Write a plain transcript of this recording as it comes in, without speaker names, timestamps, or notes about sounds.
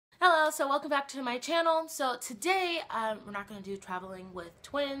y'all, so welcome back to my channel. So today we're not going to do traveling with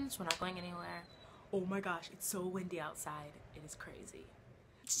twins. We're not going anywhere. Oh my gosh, it's so windy outside. It is crazy.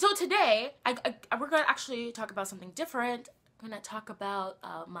 So today we're going to actually talk about something different. I'm going to talk about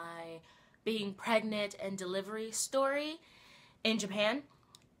my being pregnant and delivery story in Japan.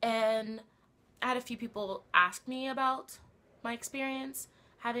 And I had a few people ask me about my experience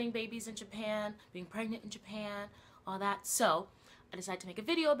having babies in Japan, being pregnant in Japan, all that. So I decided to make a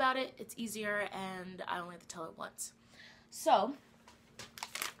video about it. It's easier and I only have to tell it once. So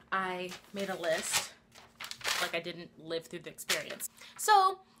I made a list, like I didn't live through the experience.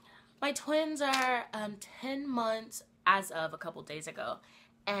 So my twins are 10 months as of a couple days ago,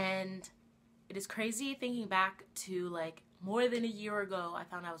 and it is crazy thinking back to like more than a year ago I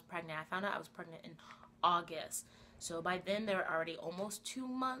found out I was pregnant. I found out I was pregnant in August. So by then they were already almost 2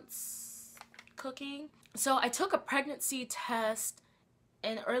 months cooking. So I took a pregnancy test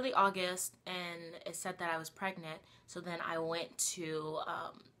in early August and it said that I was pregnant. So then I went to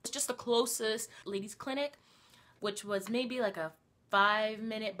just the closest ladies clinic, which was maybe like a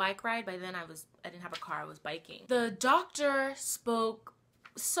 5-minute bike ride. By then I didn't have a car, I was biking. The doctor spoke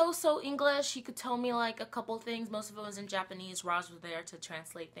so English. He could tell me like a couple things. Most of it was in Japanese. Roz was there to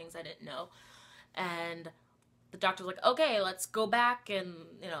translate things I didn't know. And the doctor was like, okay, let's go back and,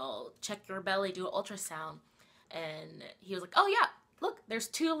 you know, check your belly, do an ultrasound. And he was like, oh yeah, look, there's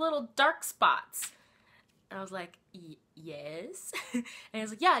 2 little dark spots. And I was like, yes. And he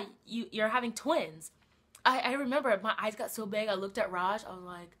was like, yeah, you're having twins. I remember my eyes got so big, I looked at Raj, I was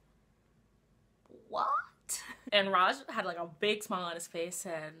like, what? And Raj had like a big smile on his face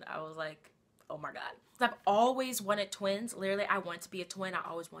and I was like, oh my God. I've always wanted twins. Literally, I wanted to be a twin. I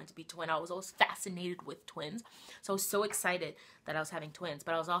always wanted to be a twin. I was always fascinated with twins. So I was so excited that I was having twins.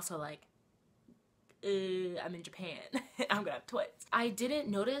 But I was also like, I'm in Japan. I'm gonna have twins. I didn't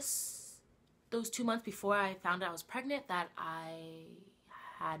notice those 2 months before I found out I was pregnant that I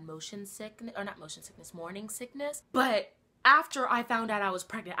had motion sickness, or not motion sickness, morning sickness. But after I found out I was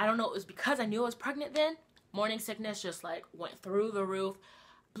pregnant, I don't know, it was because I knew I was pregnant then, morning sickness just like went through the roof.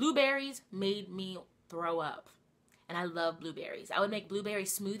 Blueberries made me throw up. And I love blueberries. I would make blueberry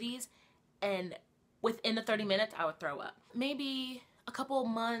smoothies and within the 30 minutes I would throw up. Maybe a couple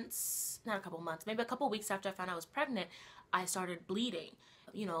months, not a couple months, maybe a couple weeks after I found out I was pregnant, I started bleeding.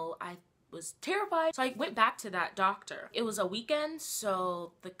 You know, I was terrified. So I went back to that doctor. It was a weekend,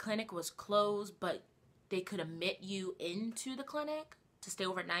 so the clinic was closed, but they could admit you into the clinic to stay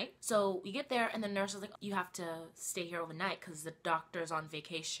overnight. So we get there and the nurse is like, you have to stay here overnight because the doctor's on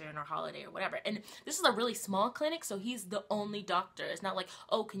vacation or holiday or whatever. And this is a really small clinic, so he's the only doctor. It's not like,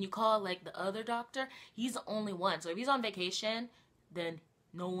 oh, can you call like the other doctor? He's the only one. So if he's on vacation, then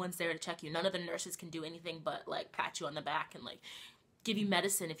no one's there to check you. None of the nurses can do anything but like pat you on the back and like give you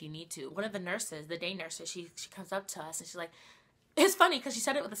medicine if you need to. One of the nurses, the day nurses, she comes up to us and she's like, it's funny because she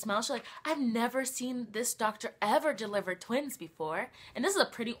said it with a smile. She's like, I've never seen this doctor ever deliver twins before. And this is a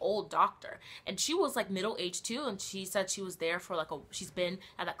pretty old doctor. And she was like middle-aged too. And she said she was there for like she's been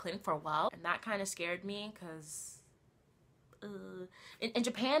at that clinic for a while. And that kind of scared me because in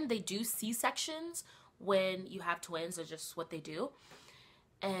Japan, they do C-sections when you have twins. It's just what they do.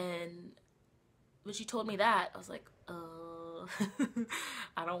 And when she told me that, I was like,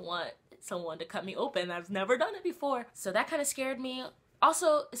 I don't want someone to cut me open. I've never done it before. So that kind of scared me.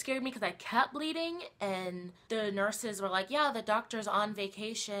 Also, it scared me because I kept bleeding and the nurses were like, yeah, the doctor's on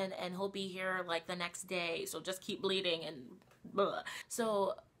vacation and he'll be here like the next day. So just keep bleeding and blah.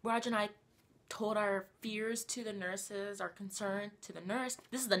 So Raj and I told our fears to the nurses, our concern to the nurse.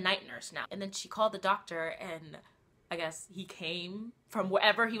 This is the night nurse now. And then she called the doctor and I guess he came from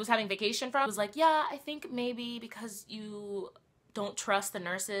wherever he was having vacation from. He was like, yeah, I think maybe because you don't trust the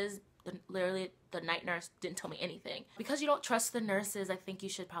nurses, literally the night nurse didn't tell me anything. Because you don't trust the nurses, I think you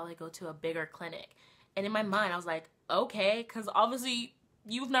should probably go to a bigger clinic. And in my mind, I was like, okay, because obviously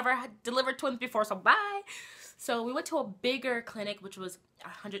you've never delivered twins before, so bye. So we went to a bigger clinic, which was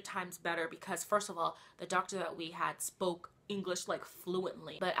 100 times better because first of all, the doctor that we had spoke English like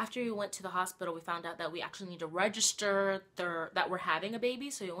fluently. But after we went to the hospital, we found out that we actually need to register that we're having a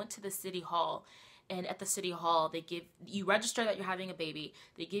baby. So we went to the city hall. And at the city hall, you register that you're having a baby.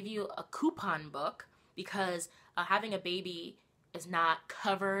 They give you a coupon book because having a baby is not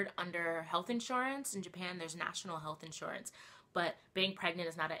covered under health insurance. In Japan, there's national health insurance, but being pregnant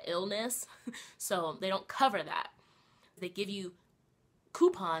is not an illness, so they don't cover that. They give you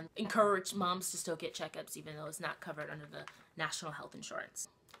coupon, encourage moms to still get checkups even though it's not covered under the national health insurance.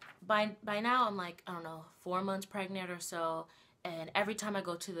 By now, I'm like, I don't know, 4 months pregnant or so. And every time I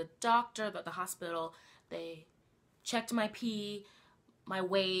go to the doctor, the hospital, they checked my pee, my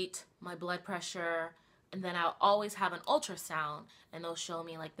weight, my blood pressure, and then I'll always have an ultrasound, and they'll show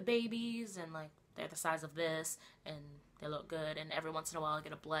me like the babies and like they're the size of this and they look good. And every once in a while I'll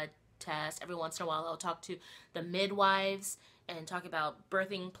get a blood test. Every once in a while I'll talk to the midwives and talk about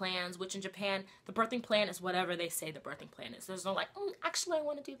birthing plans, which in Japan, the birthing plan is whatever they say the birthing plan is. There's no like, actually I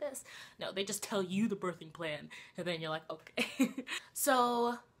want to do this. No, they just tell you the birthing plan and then you're like, okay.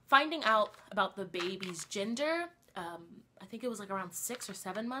 So finding out about the baby's gender, I think it was like around 6 or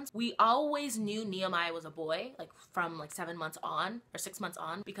 7 months. We always knew Nehemiah was a boy, like from like 7 months on or 6 months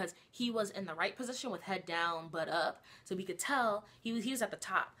on, because he was in the right position with head down, butt up. So we could tell he was at the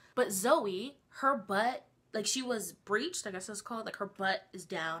top. But Zoe, her butt, like she was breached, I guess it's called, like her butt is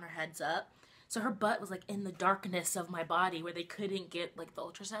down, her head's up. So her butt was like in the darkness of my body where they couldn't get like the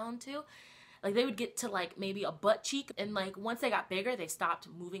ultrasound to. Like they would get to like maybe a butt cheek, and like once they got bigger, they stopped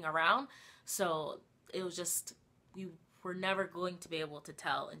moving around. So it was just, we were never going to be able to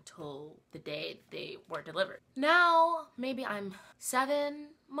tell until the day they were delivered. Now, maybe I'm 7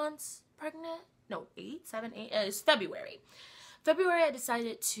 months pregnant. No, 8, 7, 8, it's February. February, I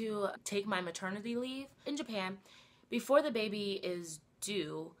decided to take my maternity leave in Japan. Before the baby is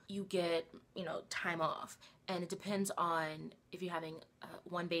due, you get, time off. And it depends on if you're having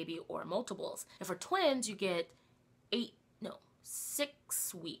one baby or multiples. And for twins, you get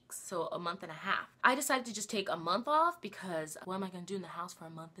 6 weeks, so a month and a half. I decided to just take a month off because what am I going to do in the house for a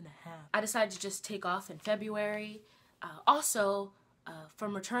month and a half? I decided to just take off in February. Also, for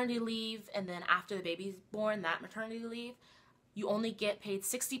maternity leave, and then after the baby's born, that maternity leave, you only get paid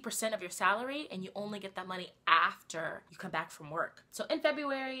 60% of your salary, and you only get that money after you come back from work. So in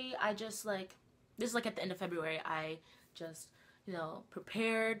February, I just like, this is like at the end of February, I just,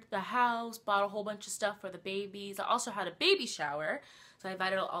 prepared the house, bought a whole bunch of stuff for the babies. I also had a baby shower, so I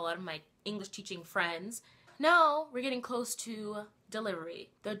invited a lot of my English teaching friends. Now we're getting close to delivery.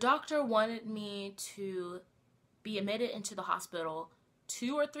 The doctor wanted me to be admitted into the hospital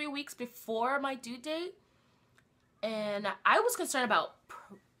 2 or 3 weeks before my due date. And I was concerned about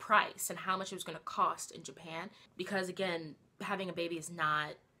price and how much it was going to cost in Japan because, again, having a baby is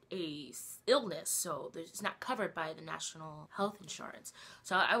not a illness, so it's not covered by the national health insurance.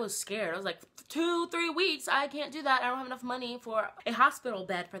 So I was scared. I was like, 2-3 weeks, I can't do that. I don't have enough money for a hospital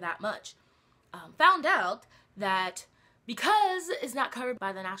bed for that much. Found out that because it's not covered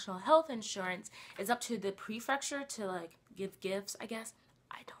by the national health insurance, it's up to the prefecture to like give gifts, I guess.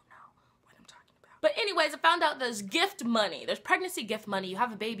 I don't know what I'm talking about. But anyways, I found out there's gift money. There's pregnancy gift money. You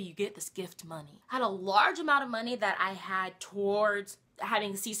have a baby, you get this gift money. I had a large amount of money that I had towards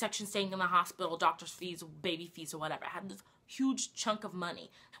having a C-section, staying in the hospital, doctor's fees, baby fees, or whatever. I had this huge chunk of money.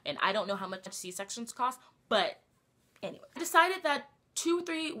 And I don't know how much C-sections cost, but anyway. I decided that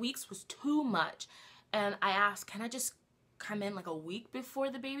 2-3 weeks was too much. And I asked, can I just come in like a week before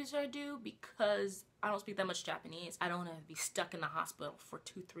the babies are due? Because I don't speak that much Japanese. I don't want to be stuck in the hospital for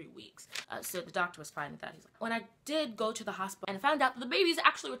 2-3 weeks. So the doctor was fine with that. He's like, when I did go to the hospital and found out that the babies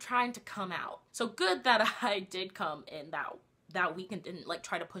actually were trying to come out. So good that I did come in that week and didn't like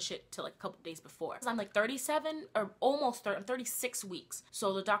try to push it to like a couple days before. I'm like 37 or almost 36 weeks.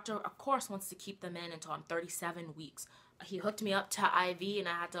 So the doctor of course wants to keep them in until I'm 37 weeks. He hooked me up to IV and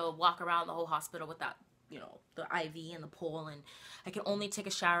I had to walk around the whole hospital with that, the IV and the pole, and I can only take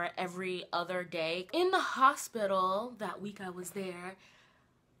a shower every other day. In the hospital that week I was there,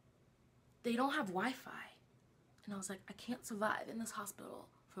 they don't have Wi-Fi. And I was like, I can't survive in this hospital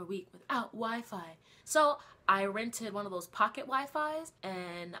for a week without Wi-Fi. So I rented one of those pocket Wi-Fis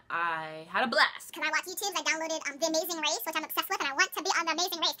and I had a blast. Because I watch YouTube, I downloaded The Amazing Race, which I'm obsessed with, and I want to be on The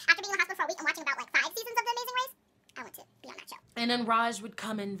Amazing Race. After being in the hospital for a week and watching about like 5 seasons of The Amazing Race, I want to be on that show. And then Raj would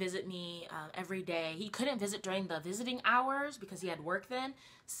come and visit me every day. He couldn't visit during the visiting hours because he had work then.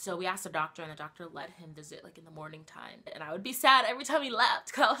 So we asked the doctor, and the doctor let him visit like in the morning time. And I would be sad every time he left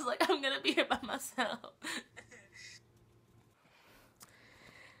because I was like, I'm gonna be here by myself.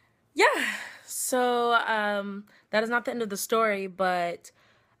 Yeah, so that is not the end of the story, but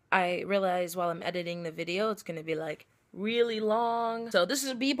I realized while I'm editing the video, it's gonna be like really long. So this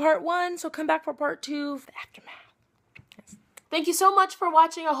is part 1, so come back for part 2 for the aftermath. Yes. Thank you so much for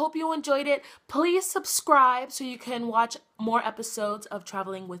watching. I hope you enjoyed it. Please subscribe so you can watch more episodes of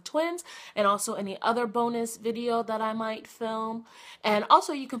Traveling with Twins and also any other bonus video that I might film. And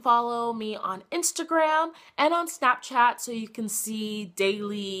also you can follow me on Instagram and on Snapchat so you can see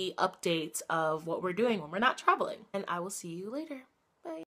daily updates of what we're doing when we're not traveling. And I will see you later.